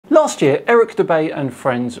Last year, Eric Dubay and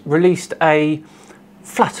friends released a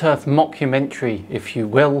flat earth mockumentary, if you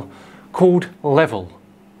will, called Level.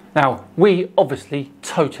 Now, we obviously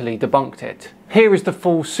totally debunked it. Here is the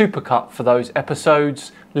full supercut for those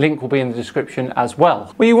episodes. Link will be in the description as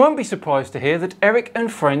well. Well, you won't be surprised to hear that Eric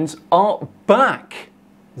and friends are back.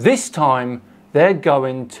 This time, they're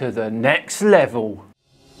going to the next level.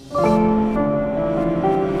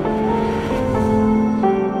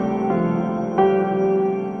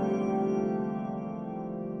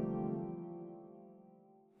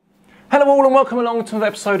 Hello all and welcome along to another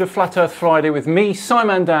episode of Flat Earth Friday with me,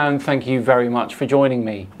 Simon Dan. Thank you very much for joining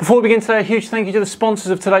me. Before we begin today, a huge thank you to the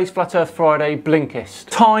sponsors of today's Flat Earth Friday, Blinkist.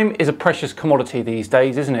 Time is a precious commodity these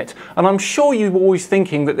days, isn't it? And I'm sure you're always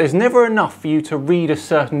thinking that there's never enough for you to read a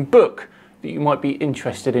certain book that you might be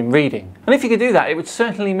interested in reading. And if you could do that, it would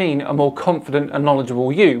certainly mean a more confident and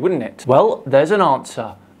knowledgeable you, wouldn't it? Well, there's an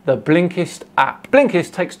answer. The Blinkist app.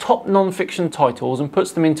 Blinkist takes top non-fiction titles and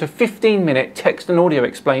puts them into 15-minute text and audio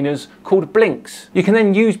explainers called blinks. You can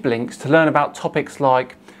then use blinks to learn about topics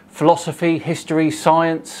like philosophy, history,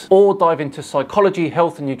 science, or dive into psychology,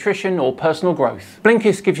 health and nutrition, or personal growth.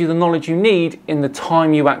 Blinkist gives you the knowledge you need in the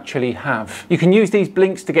time you actually have. You can use these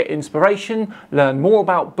blinks to get inspiration, learn more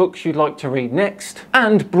about books you'd like to read next,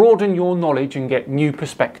 and broaden your knowledge and get new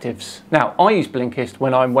perspectives. Now, I use Blinkist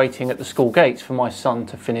when I'm waiting at the school gates for my son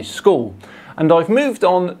to finish school. And I've moved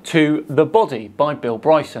on to The Body by Bill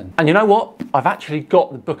Bryson. And you know what? I've actually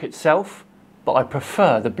got the book itself, but I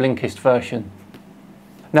prefer the Blinkist version.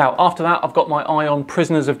 Now, after that, I've got my eye on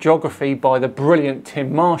Prisoners of Geography by the brilliant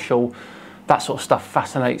Tim Marshall. That sort of stuff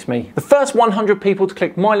fascinates me. The first 100 people to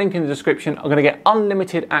click my link in the description are going to get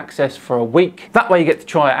unlimited access for a week. That way you get to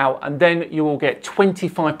try it out, and then you will get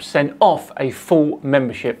 25% off a full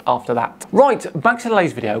membership after that. Right, back to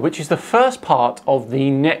today's video, which is the first part of the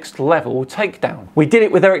next level takedown. We did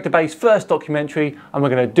it with Eric Dubay's first documentary, and we're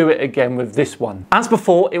going to do it again with this one. As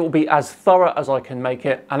before, it will be as thorough as I can make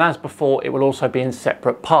it, and as before, it will also be in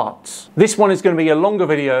separate parts. This one is going to be a longer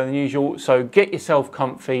video than usual, so get yourself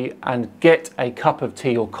comfy and get a cup of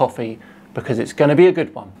tea or coffee, because it's going to be a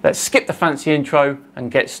good one. Let's skip the fancy intro and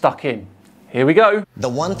get stuck in. Here we go. The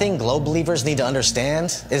one thing globe believers need to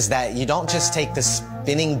understand is that you don't just take the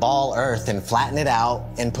spinning ball Earth and flatten it out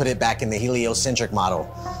and put it back in the heliocentric model.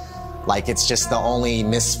 Like it's just the only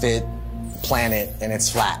misfit planet and it's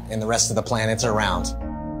flat and the rest of the planets are round.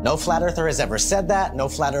 No flat earther has ever said that. No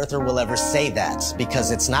flat earther will ever say that, because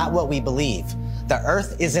it's not what we believe. The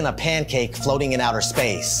Earth isn't a pancake floating in outer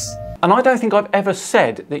space. And I don't think I've ever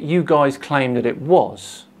said that you guys claim that it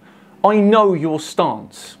was. I know your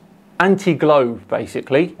stance. Anti-globe,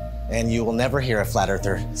 basically. And you will never hear a flat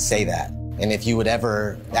earther say that. And if you would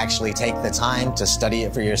ever actually take the time to study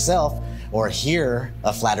it for yourself or hear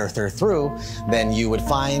a flat earther through, then you would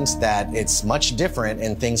find that it's much different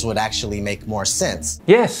and things would actually make more sense.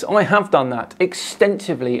 Yes, I have done that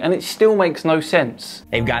extensively, and it still makes no sense.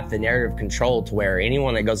 They've got the narrative controlled to where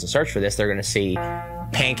anyone that goes to search for this, they're going to see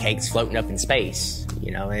pancakes floating up in space,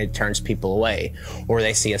 you know, and it turns people away. Or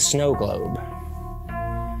they see a snow globe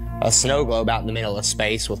out in the middle of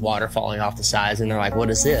space with water falling off the sides, and they're like, what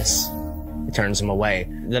is this? It turns them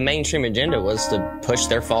away. The mainstream agenda was to push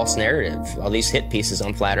their false narrative, all these hit pieces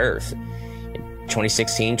on flat earth.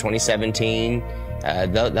 2016, 2017,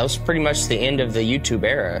 that was pretty much the end of the YouTube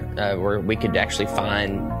era, where we could actually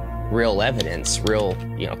find real evidence, real,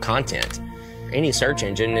 content. Any search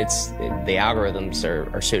engine, the algorithms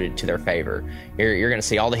are suited to their favor. You're going to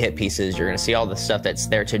see all the hit pieces. You're going to see all the stuff that's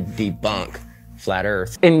there to debunk flat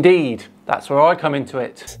Earth. Indeed, that's where I come into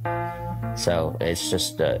it. So it's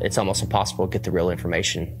just, it's almost impossible to get the real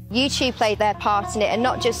information. YouTube played their part in it, and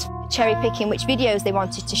not just cherry picking which videos they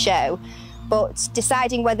wanted to show, but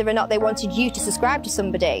deciding whether or not they wanted you to subscribe to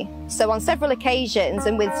somebody. So on several occasions,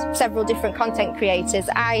 and with several different content creators,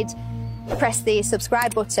 I'd press the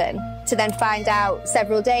subscribe button to then find out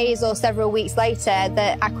several days or several weeks later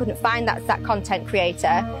that I couldn't find that content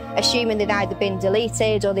creator, assuming they'd either been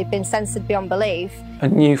deleted or they'd been censored beyond belief. A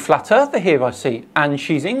new flat earther here I see, and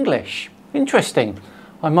she's English. Interesting.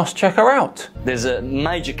 I must check her out. There's a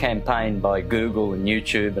major campaign by Google and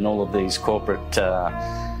YouTube and all of these corporate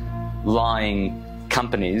lying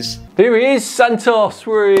companies. There he is, Santos.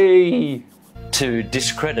 Whee! To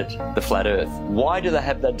discredit the flat earth. Why do they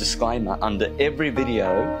have that disclaimer under every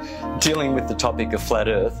video dealing with the topic of flat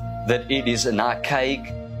earth, that it is an archaic,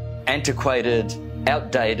 antiquated,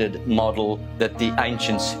 outdated model that the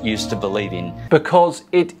ancients used to believe in? Because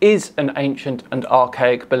it is an ancient and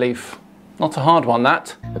archaic belief. Not a hard one,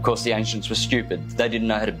 that. Of course, the ancients were stupid. They didn't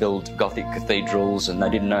know how to build Gothic cathedrals, and they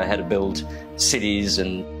didn't know how to build cities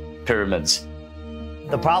and pyramids.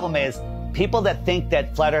 The problem is, people that think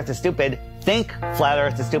that flat Earth is stupid think flat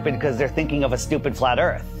Earth is stupid because they're thinking of a stupid flat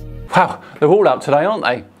Earth. Wow, they're all out today, aren't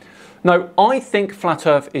they? No, I think flat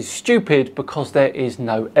Earth is stupid because there is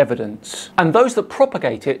no evidence. And those that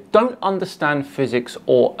propagate it don't understand physics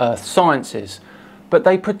or earth sciences, but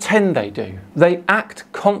they pretend they do. They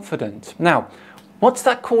act confident. Now, what's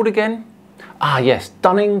that called again? Ah yes,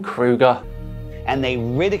 Dunning-Kruger. And they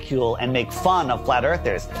ridicule and make fun of flat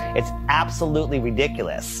earthers. It's absolutely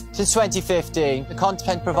ridiculous. Since 2015, the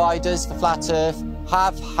content providers for Flat Earth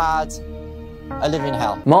have had a living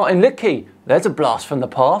hell. Martin Litkey, there's a blast from the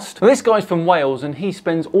past. Well, this guy's from Wales and he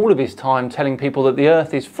spends all of his time telling people that the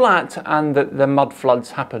Earth is flat and that the mud floods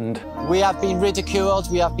happened. We have been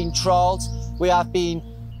ridiculed, we have been trolled, we have been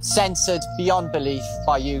censored beyond belief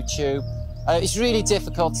by YouTube. It's really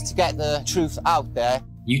difficult to get the truth out there.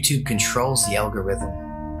 YouTube controls the algorithm.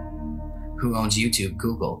 Who owns YouTube?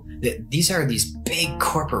 Google. These are these big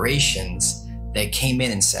corporations that came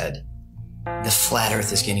in and said, the flat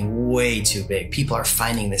Earth is getting way too big. People are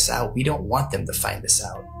finding this out. We don't want them to find this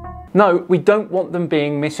out. No, we don't want them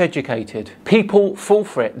being miseducated. People fall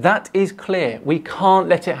for it. That is clear. We can't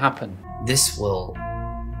let it happen. This will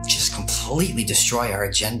just completely destroy our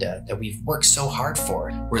agenda that we've worked so hard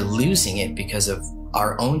for. We're losing it because of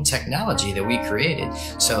our own technology that we created.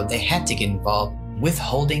 So they had to get involved.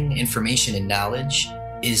 Withholding information and knowledge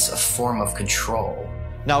is a form of control.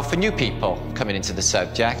 Now, for new people coming into the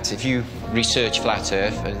subject, if you research Flat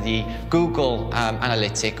Earth, the Google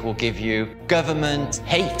analytic will give you government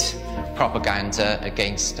hate propaganda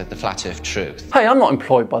against the Flat Earth truth. Hey, I'm not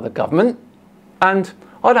employed by the government, and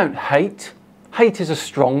I don't hate. Hate is a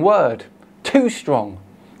strong word, too strong.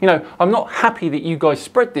 You know, I'm not happy that you guys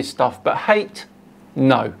spread this stuff, but hate,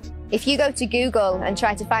 no. If you go to Google and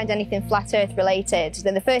try to find anything Flat Earth related,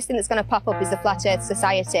 then the first thing that's going to pop up is the Flat Earth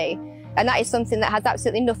Society. And that is something that has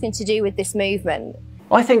absolutely nothing to do with this movement.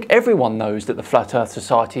 I think everyone knows that the Flat Earth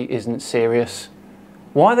Society isn't serious.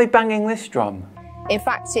 Why are they banging this drum? In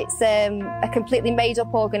fact, it's a completely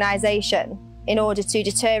made-up organisation in order to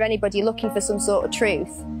deter anybody looking for some sort of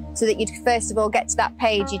truth. So that you'd first of all get to that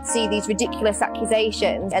page, you'd see these ridiculous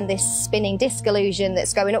accusations and this spinning disc illusion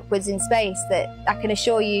that's going upwards in space that I can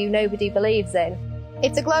assure you nobody believes in.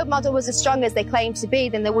 If the globe model was as strong as they claim to be,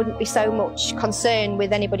 then there wouldn't be so much concern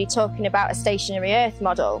with anybody talking about a stationary Earth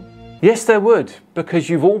model. Yes, there would, because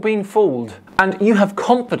you've all been fooled. And you have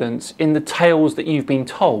confidence in the tales that you've been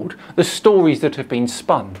told, the stories that have been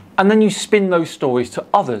spun. And then you spin those stories to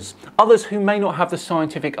others who may not have the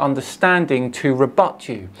scientific understanding to rebut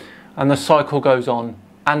you. And the cycle goes on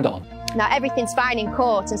and on. Now, everything's fine in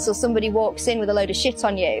court until somebody walks in with a load of shit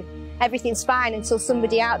on you. Everything's fine until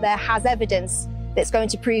somebody out there has evidence that's going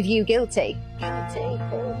to prove you guilty.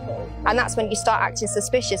 And that's when you start acting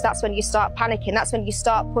suspicious, that's when you start panicking, that's when you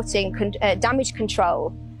start putting damage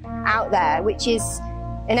control out there, which is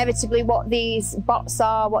inevitably what these bots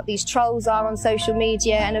are, what these trolls are on social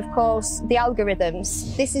media, and of course the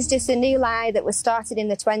algorithms. This is just a new lie that was started in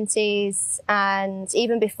the 20s, and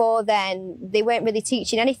even before then they weren't really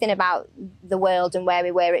teaching anything about the world and where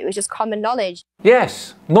we were. It was just common knowledge.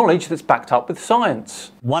 Yes, knowledge that's backed up with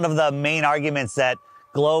science. One of the main arguments that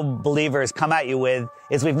globe believers come at you with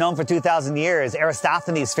is we've known for 2,000 years.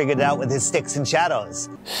 Aristophanes figured it out with his sticks and shadows.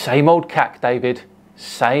 Same old cack, David.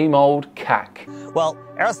 Same old cack. Well,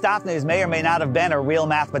 Aristophanes may or may not have been a real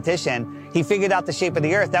mathematician. He figured out the shape of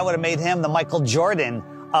the Earth. That would have made him the Michael Jordan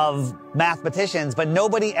of mathematicians, but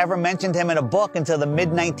nobody ever mentioned him in a book until the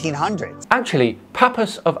mid-1900s. Actually,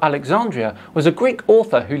 Pappus of Alexandria was a Greek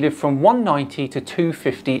author who lived from 190 to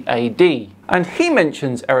 250 AD. And he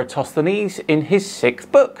mentions Eratosthenes in his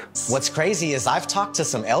 6th book. What's crazy is I've talked to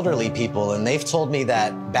some elderly people and they've told me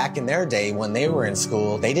that back in their day when they were in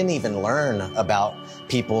school, they didn't even learn about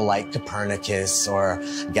people like Copernicus or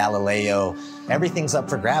Galileo. Everything's up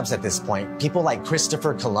for grabs at this point. People like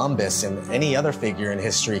Christopher Columbus and any other figure in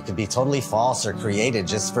history could be totally false or created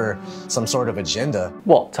just for some sort of agenda.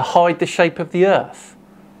 What, to hide the shape of the Earth?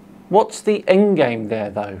 What's the end game there,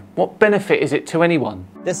 though? What benefit is it to anyone?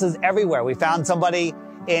 This is everywhere. We found somebody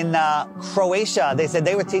in Croatia. They said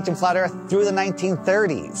they were teaching flat Earth through the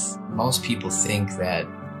 1930s. Most people think that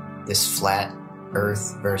this flat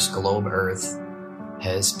Earth versus globe Earth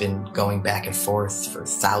has been going back and forth for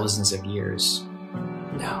thousands of years.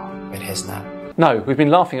 No, it has not. No, we've been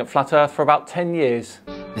laughing at flat Earth for about 10 years.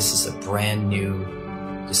 This is a brand new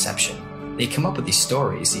deception. They come up with these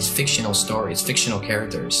stories, these fictional stories, fictional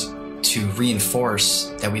characters, to reinforce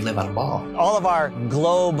that we live on a ball. All of our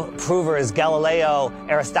globe provers, Galileo,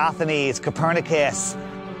 Aristophanes, Copernicus,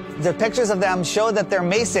 The pictures of them show that they're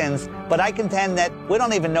Masons, but I contend that we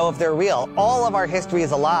don't even know if they're real. All of our history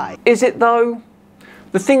is a lie. Is it though?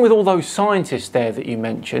 The thing with all those scientists there that you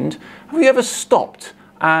mentioned, have you ever stopped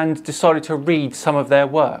and decided to read some of their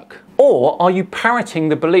work? Or are you parroting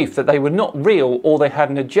the belief that they were not real or they had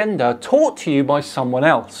an agenda taught to you by someone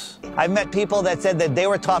else? I've met people that said that they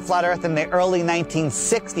were taught flat earth in the early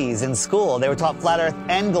 1960s in school. They were taught flat earth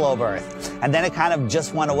and globe earth. And then it kind of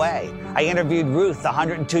just went away. I interviewed Ruth, a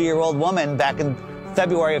 102-year-old woman, back in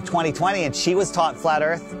February of 2020, and she was taught flat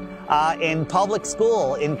earth in public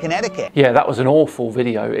school in Connecticut. Yeah, that was an awful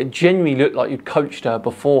video. It genuinely looked like you'd coached her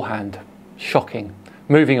beforehand. Shocking.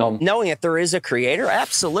 Moving on. Knowing that there is a creator,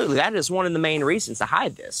 absolutely. That is one of the main reasons to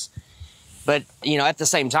hide this. But, you know, at the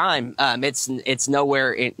same time, it's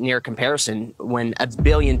nowhere near comparison when 1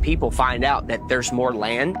 billion people find out that there's more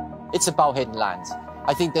land. It's about hidden land.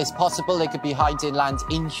 I think there's possible they could be hiding land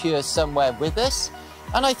in here somewhere with us.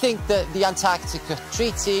 And I think that the Antarctica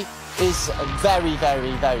Treaty is very,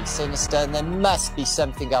 very, very sinister, and there must be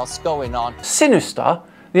something else going on. Sinister?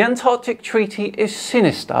 The Antarctic Treaty is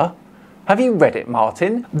sinister? Have you read it,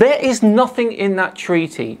 Martin? There is nothing in that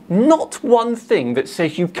treaty, not one thing that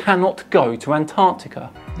says you cannot go to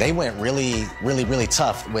Antarctica. They went really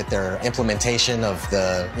tough with their implementation of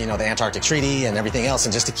the Antarctic Treaty and everything else,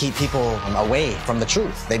 and just to keep people away from the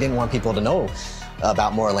truth. They didn't want people to know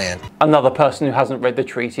about more land. Another person who hasn't read the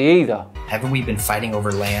treaty either. Haven't we been fighting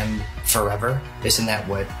over land forever? Isn't that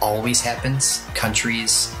what always happens?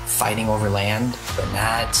 Countries fighting over land, but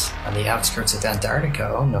not on the outskirts of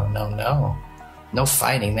Antarctica. Oh, no, no, no. No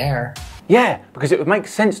fighting there. Yeah, because it would make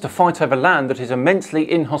sense to fight over land that is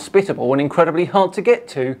immensely inhospitable and incredibly hard to get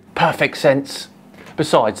to. Perfect sense.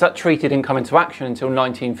 Besides, that treaty didn't come into action until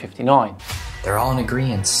 1959. They're all in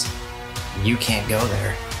agreement. You can't go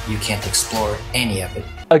there. You can't explore any of it.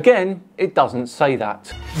 Again, it doesn't say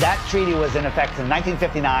that. That treaty was in effect in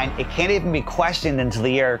 1959. It can't even be questioned until the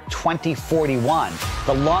year 2041.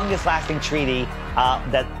 The longest lasting treaty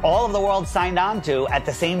that all of the world signed on to at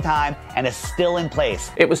the same time and is still in place.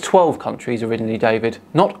 It was 12 countries originally, David.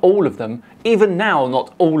 Not all of them. Even now,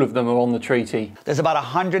 not all of them are on the treaty. There's about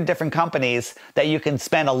 100 different companies that you can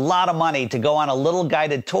spend a lot of money to go on a little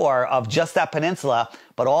guided tour of just that peninsula,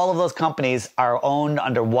 but all of those companies are owned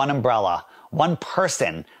under one umbrella. One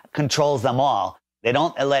person controls them all. They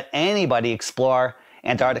don't let anybody explore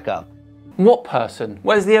Antarctica. What person?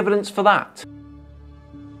 Where's the evidence for that?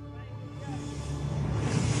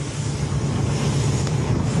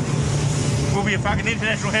 Will be a fucking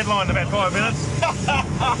international headline in about 5 minutes.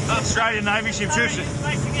 Australian Navy ship shoots it.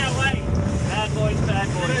 Facing our way. Bad boys,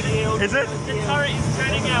 yield. Is it? The turret is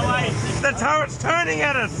turning our way. The turret's turning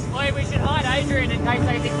at us. Boy, we should hide Adrian in case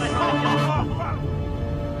they think we're trying to...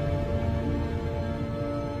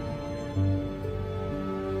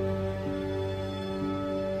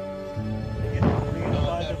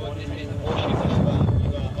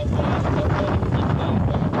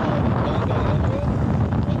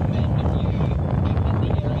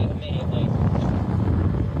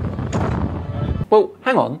 Well,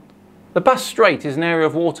 hang on. The Bass Strait is an area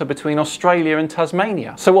of water between Australia and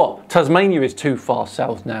Tasmania. So what? Tasmania is too far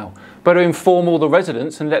south now. Better inform all the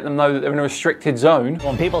residents and let them know that they're in a restricted zone.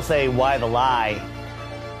 When people say, why the lie?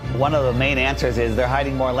 One of the main answers is they're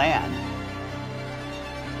hiding more land.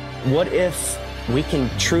 What if we can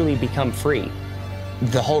truly become free?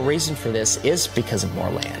 The whole reason for this is because of more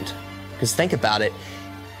land. Because think about it.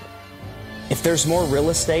 If there's more real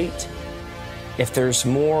estate, if there's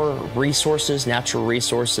more resources, natural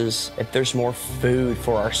resources, if there's more food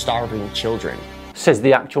for our starving children. Says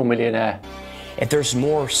the actual millionaire. If there's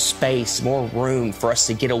more space, more room for us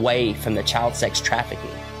to get away from the child sex trafficking.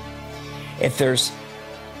 If there's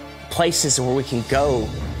places where we can go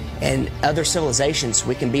and other civilizations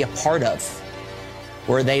we can be a part of,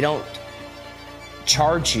 where they don't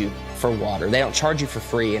charge you for water, they don't charge you for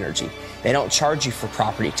free energy, they don't charge you for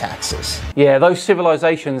property taxes. Yeah, those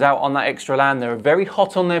civilizations out on that extra land, they're very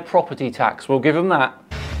hot on their property tax. We'll give them that.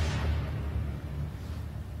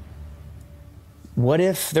 What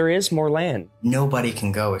if there is more land? Nobody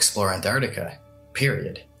can go explore Antarctica,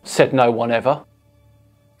 period. Said no one ever.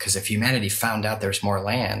 Because if humanity found out there's more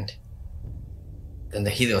land, then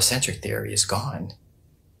the heliocentric theory is gone.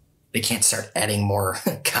 They can't start adding more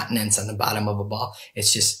continents on the bottom of a ball.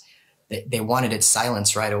 It's just, they wanted it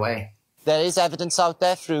silenced right away. There is evidence out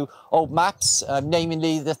there through old maps,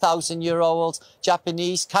 namely the 1,000-year-old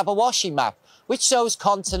Japanese Kawabashi map, which shows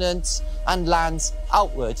continents and lands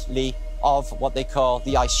outwardly of what they call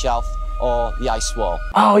the ice shelf or the ice wall.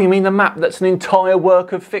 Oh, you mean the map that's an entire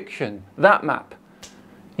work of fiction? That map?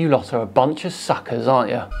 You lot are a bunch of suckers, aren't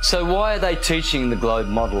you? So why are they teaching the globe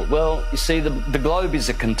model? Well, you see, the globe is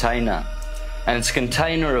a container, and it's a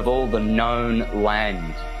container of all the known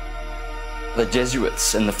land. The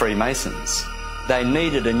Jesuits and the Freemasons, they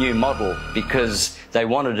needed a new model because they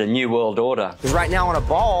wanted a new world order. Because right now on a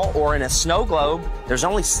ball or in a snow globe, there's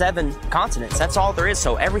only 7 continents. That's all there is.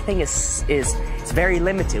 So everything is very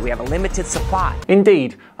limited. We have a limited supply.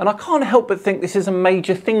 Indeed, and I can't help but think this is a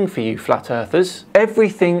major thing for you flat earthers.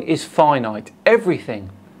 Everything is finite, everything.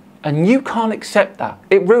 And you can't accept that.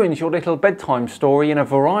 It ruins your little bedtime story in a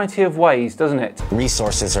variety of ways, doesn't it?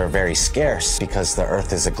 Resources are very scarce because the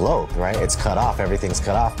Earth is a globe, right? It's cut off, everything's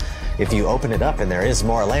cut off. If you open it up and there is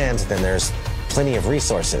more land, then there's plenty of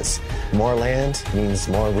resources. More land means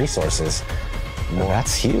more resources. Well,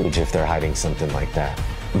 that's huge if they're hiding something like that.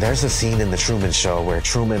 There's a scene in The Truman Show where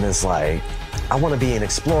Truman is like, I want to be an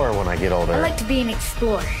explorer when I get older. I like to be an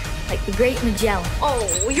explorer, like the Great Magellan.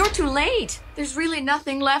 Oh, you're too late. There's really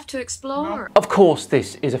nothing left to explore. Of course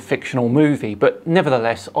this is a fictional movie, but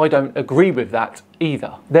nevertheless I don't agree with that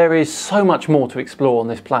either. There is so much more to explore on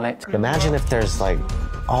this planet. Imagine if there's like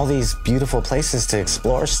all these beautiful places to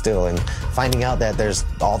explore still, and finding out that there's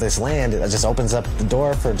all this land, it just opens up the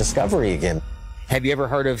door for discovery again. Have you ever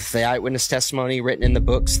heard of the eyewitness testimony written in the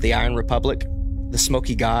books, The Iron Republic, The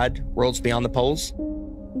Smoky God, Worlds Beyond the Poles?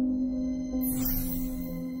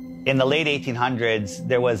 In the late 1800s,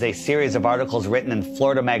 there was a series of articles written in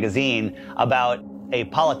Florida Magazine about a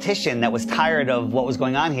politician that was tired of what was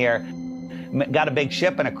going on here, got a big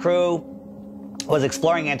ship and a crew, was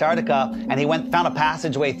exploring Antarctica, and he found a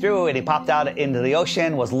passageway through, and he popped out into the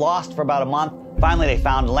ocean, was lost for about a month. Finally, they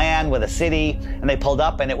found land with a city, and they pulled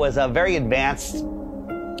up, and it was a very advanced,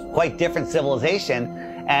 quite different civilization,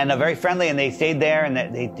 and very friendly, and they stayed there,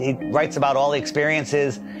 and he writes about all the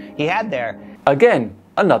experiences he had there. Again,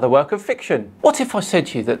 another work of fiction. What if I said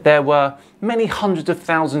to you that there were many hundreds of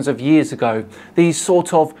thousands of years ago these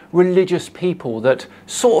sort of religious people that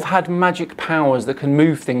sort of had magic powers that can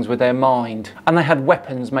move things with their mind, and they had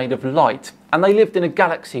weapons made of light, and they lived in a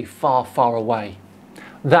galaxy far, far away?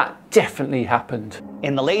 That definitely happened.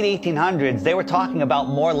 In the late 1800s, they were talking about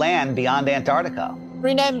more land beyond Antarctica.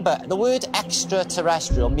 Remember, the word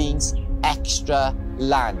extraterrestrial means extra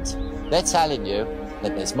land. They're telling you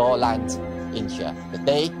that there's more land in here that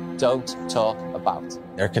they don't talk about.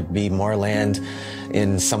 There could be more land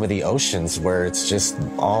in some of the oceans where it's just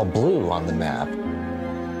all blue on the map.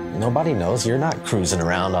 Nobody knows. You're not cruising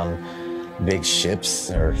around on big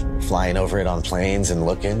ships or flying over it on planes and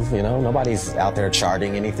looking, you know, nobody's out there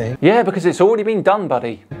charting anything. Yeah, because it's already been done,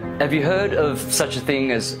 buddy. Have you heard of such a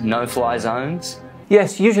thing as no-fly zones?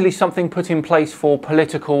 Yes, usually something put in place for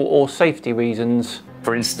political or safety reasons.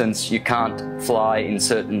 For instance, you can't fly in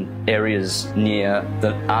certain areas near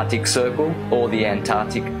the Arctic Circle or the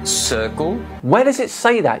Antarctic Circle. Where does it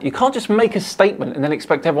say that? You can't just make a statement and then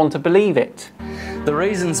expect everyone to believe it. The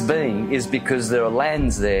reasons being is because there are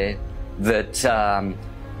lands there that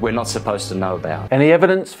we're not supposed to know about. Any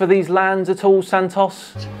evidence for these lands at all,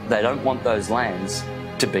 Santos? They don't want those lands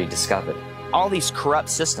to be discovered. All these corrupt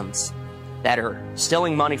systems that are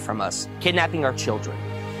stealing money from us, kidnapping our children,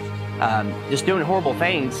 just doing horrible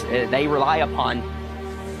things. They rely upon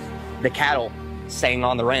the cattle staying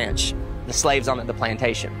on the ranch, the slaves on the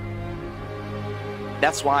plantation.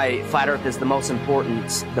 That's why Flat Earth is the most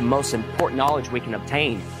important knowledge we can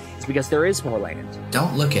obtain. It's because there is more land.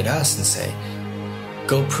 Don't look at us and say,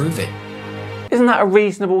 go prove it. Isn't that a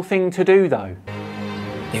reasonable thing to do, though?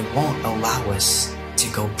 They won't allow us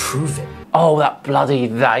to go prove it. Oh, that bloody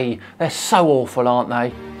they. They're so awful, aren't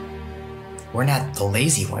they? We're not the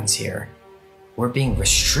lazy ones here. We're being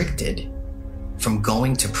restricted from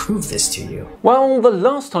going to prove this to you. Well, the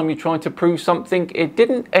last time you tried to prove something, it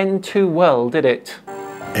didn't end too well, did it?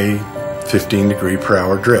 A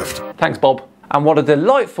 15-degree-per-hour drift. Thanks, Bob. And what a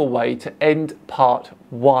delightful way to end part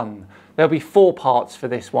 1. There'll be 4 parts for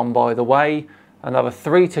this one, by the way. Another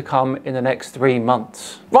 3 to come in the next 3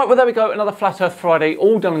 months. Right, well, there we go. Another Flat Earth Friday,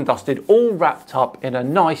 all done and dusted, all wrapped up in a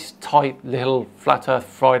nice, tight little Flat Earth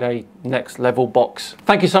Friday next level box.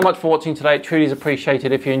 Thank you so much for watching today. It truly is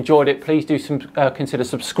appreciated. If you enjoyed it, please do consider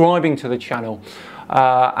subscribing to the channel.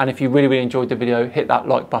 And if you really, really enjoyed the video, hit that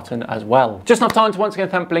like button as well. Just enough time to once again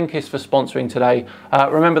thank Blinkist for sponsoring today.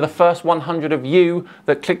 Remember, the first 100 of you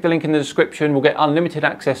that click the link in the description will get unlimited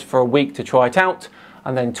access for a week to try it out,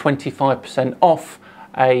 and then 25% off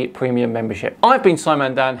a premium membership. I've been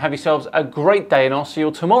Simon Dan. Have yourselves a great day, and I'll see you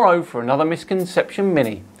tomorrow for another Misconception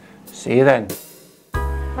Mini. See you then.